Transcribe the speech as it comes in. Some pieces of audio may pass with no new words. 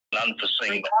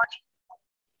unforeseen,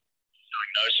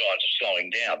 showing no signs of slowing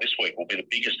down. This week will be the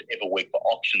biggest ever week for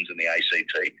auctions in the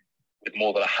ACT, with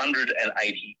more than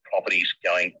 180 properties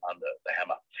going under the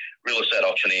hammer. Real estate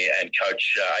auctioneer and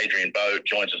coach Adrian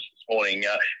joins us this morning.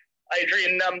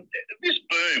 Adrian, this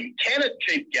boom, can it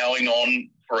keep going on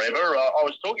forever? I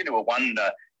was talking to one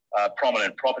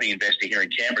prominent property investor here in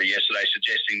Canberra yesterday,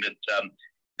 suggesting that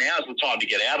now's the time to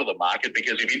get out of the market,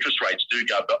 because if interest rates do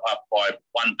go up by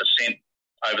 1%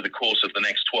 over the course of the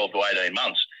next 12 to 18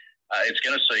 months, it's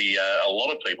going to see a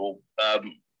lot of people,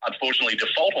 unfortunately,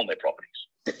 default on their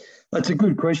properties. That's a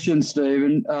good question,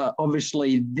 Stephen.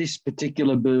 Obviously, this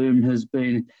particular boom has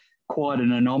been quite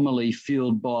an anomaly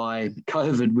fueled by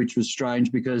COVID, which was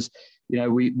strange because,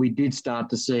 we did start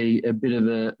to see a bit of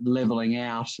a levelling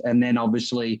out. And then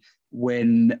obviously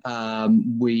when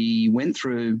we went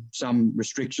through some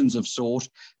restrictions of sort,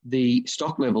 the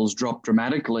stock levels dropped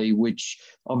dramatically, which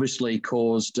obviously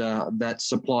caused that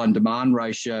supply and demand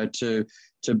ratio to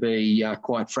be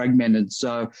quite fragmented.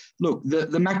 So, look, the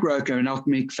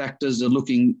macroeconomic factors are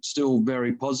looking still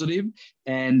very positive.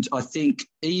 And I think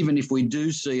even if we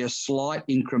do see a slight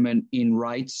increment in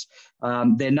rates,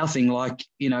 they're nothing like,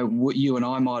 what you and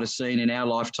I might have seen in our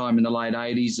lifetime in the late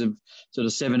 80s of sort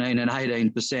of 17 and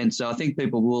 18%. So I think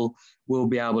people will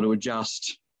be able to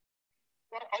adjust.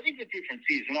 Well, I think the difference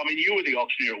is, and I mean, you were the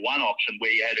auctioneer at one auction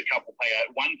where you had a couple pay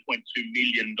out $1.2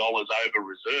 million over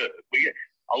reserve.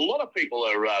 A lot of people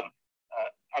are, I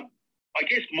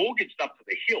guess, mortgaged up to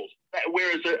the hilt,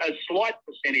 whereas a slight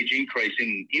percentage increase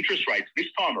in interest rates this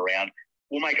time around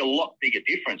will make a lot bigger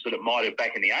difference than it might have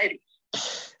back in the 80s.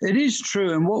 It is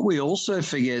true. And what we also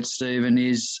forget, Stephen,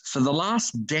 is for the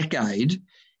last decade,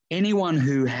 anyone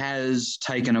who has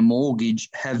taken a mortgage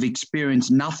have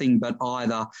experienced nothing but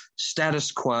either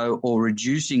status quo or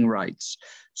reducing rates.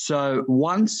 So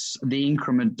once the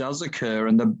increment does occur,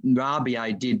 and the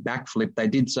RBA did backflip, they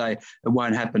did say it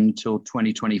won't happen until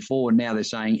 2024. Now they're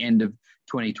saying end of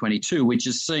 2022, which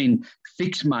has seen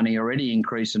fixed money already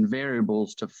increase and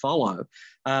variables to follow.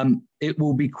 It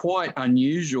will be quite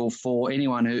unusual for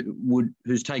anyone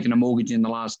who's taken a mortgage in the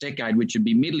last decade, which would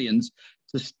be millions,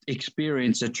 to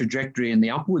experience a trajectory in the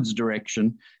upwards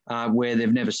direction where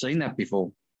they've never seen that before.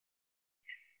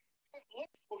 Let's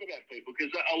talk about people,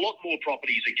 because a lot more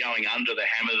properties are going under the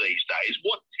hammer these days.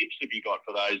 What tips have you got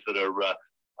for those that are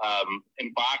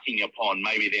embarking upon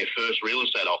maybe their first real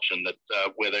estate auction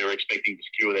where they're expecting to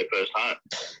secure their first home?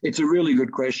 It's a really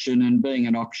good question, and being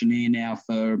an auctioneer now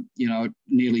for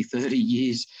nearly 30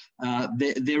 years,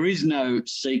 there is no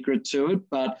secret to it.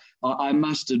 But I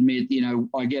must admit,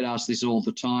 I get asked this all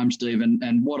the time, Steve,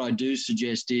 and what I do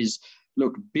suggest is,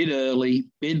 look, bid early,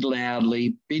 bid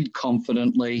loudly, bid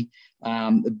confidently,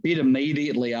 bid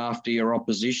immediately after your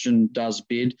opposition does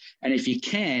bid. And if you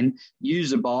can,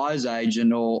 use a buyer's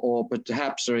agent or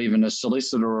perhaps or even a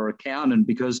solicitor or accountant,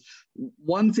 because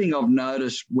one thing I've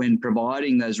noticed when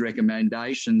providing those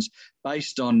recommendations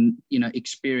based on,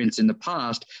 experience in the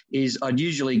past is I'd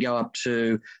usually go up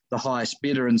to the highest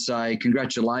bidder and say,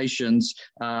 congratulations,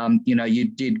 you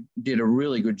did a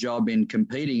really good job in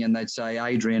competing. And they'd say,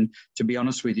 Adrian, to be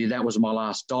honest with you, that was my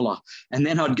last dollar. And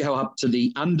then I'd go up to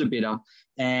the underbidder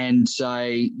and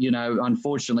say,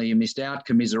 unfortunately you missed out,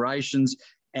 commiserations.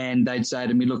 And they'd say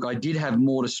to me, look, I did have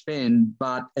more to spend,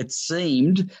 but it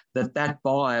seemed that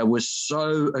buyer was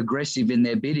so aggressive in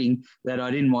their bidding that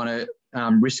I didn't want to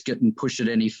risk it and push it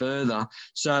any further.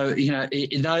 So,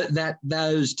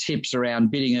 those tips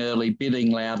around bidding early,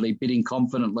 bidding loudly, bidding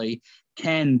confidently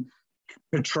can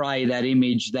portray that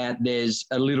image that there's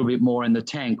a little bit more in the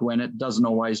tank when it doesn't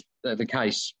always be the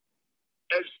case.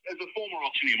 As a former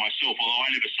auctioneer myself, although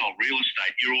I never sold real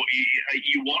estate,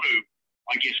 you want to,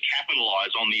 I guess,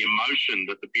 capitalise on the emotion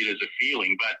that the bidders are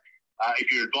feeling. But if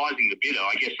you're advising the bidder,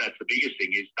 I guess that's the biggest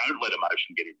thing, is don't let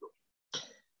emotion get into it.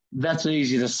 That's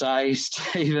easy to say,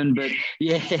 Stephen, but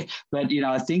yeah, but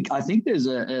I think there's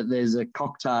a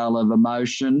cocktail of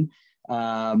emotion.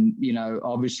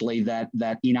 Obviously that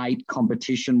innate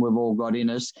competition we've all got in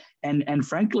us, and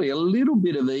frankly a little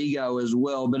bit of ego as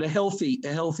well, but a healthy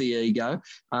ego.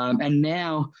 And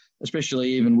now, especially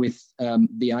even with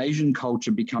the Asian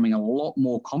culture becoming a lot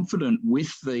more confident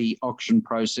with the auction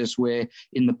process, where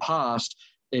in the past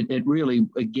it really,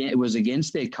 again, it was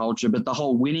against their culture, but the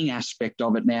whole winning aspect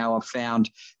of it now, I've found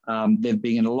they've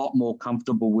been a lot more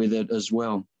comfortable with it as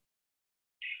well.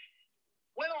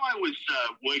 When I was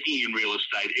working in real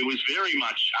estate, it was very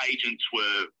much agents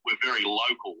were very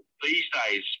local. These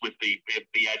days, with the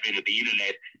advent of the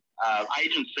internet,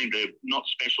 agents seem to not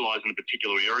specialise in a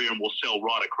particular area and will sell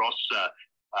right across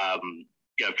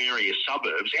various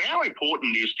suburbs. How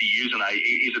important is to use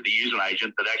to use an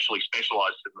agent that actually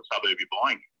specialises in the suburb you're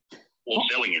buying or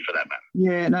selling in, for that matter?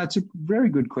 Yeah, no, it's a very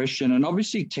good question. And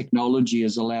obviously technology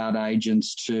has allowed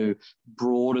agents to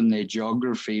broaden their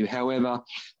geography. However,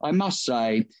 I must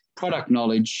say product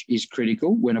knowledge is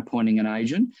critical when appointing an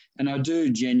agent. And I do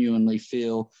genuinely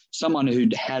feel someone who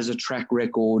has a track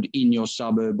record in your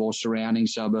suburb or surrounding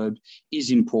suburb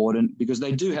is important, because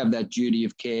they do have that duty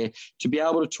of care to be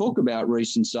able to talk about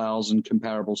recent sales and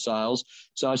comparable sales.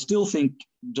 So I still think,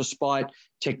 despite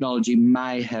technology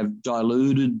may have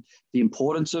diluted the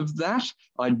importance of that,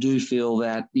 I do feel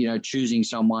that, choosing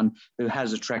someone who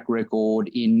has a track record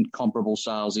in comparable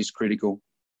sales is critical.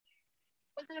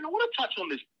 I want to touch on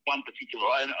this one particular,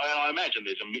 and I imagine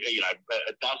there's dozens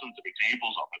of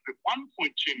examples of it, but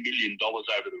 $1.2 million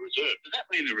over the reserve. Does that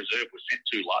mean the reserve was set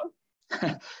too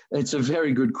low? It's a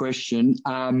very good question.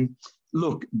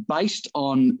 Look, based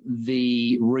on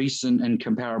the recent and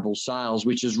comparable sales,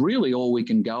 which is really all we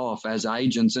can go off as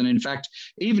agents, and in fact,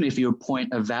 even if you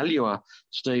appoint a valuer,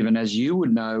 Stephen, as you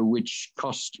would know, which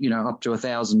cost up to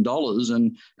 $1,000,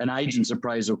 and an agent's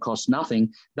appraisal costs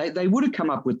nothing, they would have come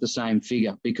up with the same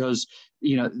figure, because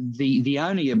the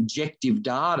only objective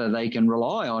data they can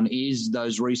rely on is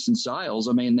those recent sales.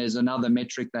 I mean, there's another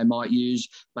metric they might use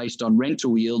based on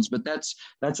rental yields, but that's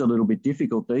a little bit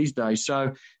difficult these days.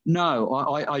 So no,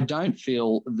 I don't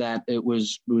feel that it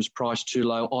was priced too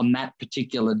low on that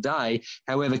particular day.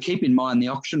 However, keep in mind the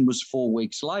auction was 4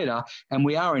 weeks later, and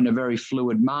we are in a very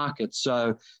fluid market.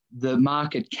 So the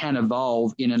market can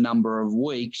evolve in a number of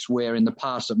weeks, where in the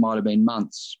past it might have been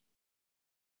months.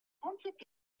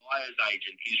 Buyer's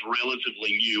agent is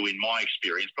relatively new in my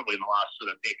experience, probably in the last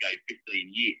sort of decade, 15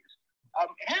 years.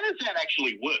 How does that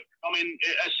actually work? I mean,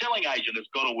 a selling agent has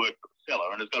got to work for the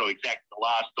seller and has got to exact the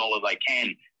last dollar they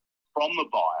can from the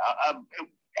buyer.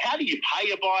 How do you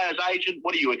pay a buyer's agent?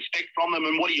 What do you expect from them,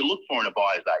 and what do you look for in a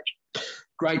buyer's agent?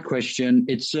 Great question.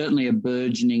 It's certainly a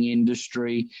burgeoning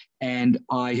industry, and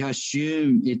I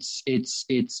assume it's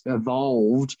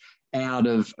evolved out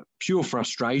of pure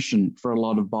frustration for a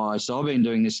lot of buyers. So I've been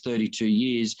doing this 32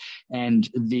 years, and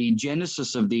the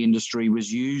genesis of the industry was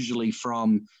usually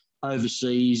from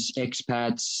overseas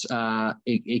expats,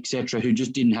 et cetera, who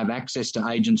just didn't have access to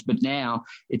agents. But now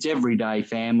it's everyday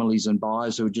families and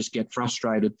buyers who just get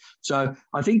frustrated. So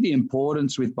I think the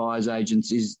importance with buyers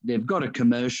agents is they've got a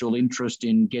commercial interest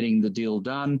in getting the deal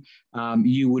done.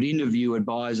 You would interview a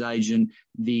buyer's agent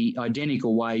the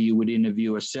identical way you would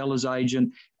interview a seller's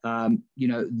agent.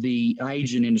 The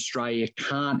agent in Australia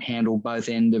can't handle both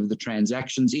ends of the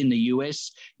transactions. In the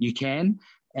US, you can.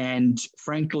 And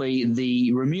frankly,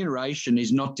 the remuneration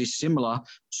is not dissimilar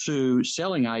to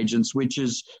selling agents, which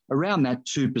is around that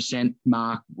 2%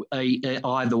 mark,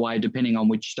 either way, depending on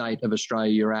which state of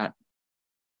Australia you're at.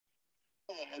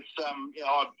 It's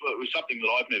it was something that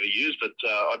I've never used, but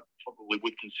I probably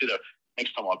would consider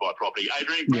next time I buy property.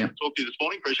 Adrian, great to talk to you this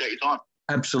morning. Appreciate your time.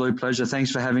 Absolute pleasure. Thanks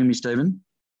for having me, Stephen.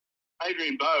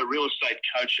 Adrian Bowe, real estate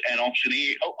coach and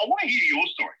auctioneer. I want to hear your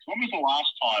stories. When was the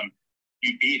last time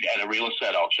you bid at a real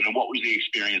estate auction, and what was the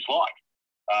experience like?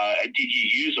 Did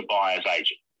you use a buyer's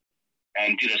agent?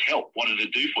 And did it help? What did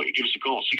it do for you? Give us a call.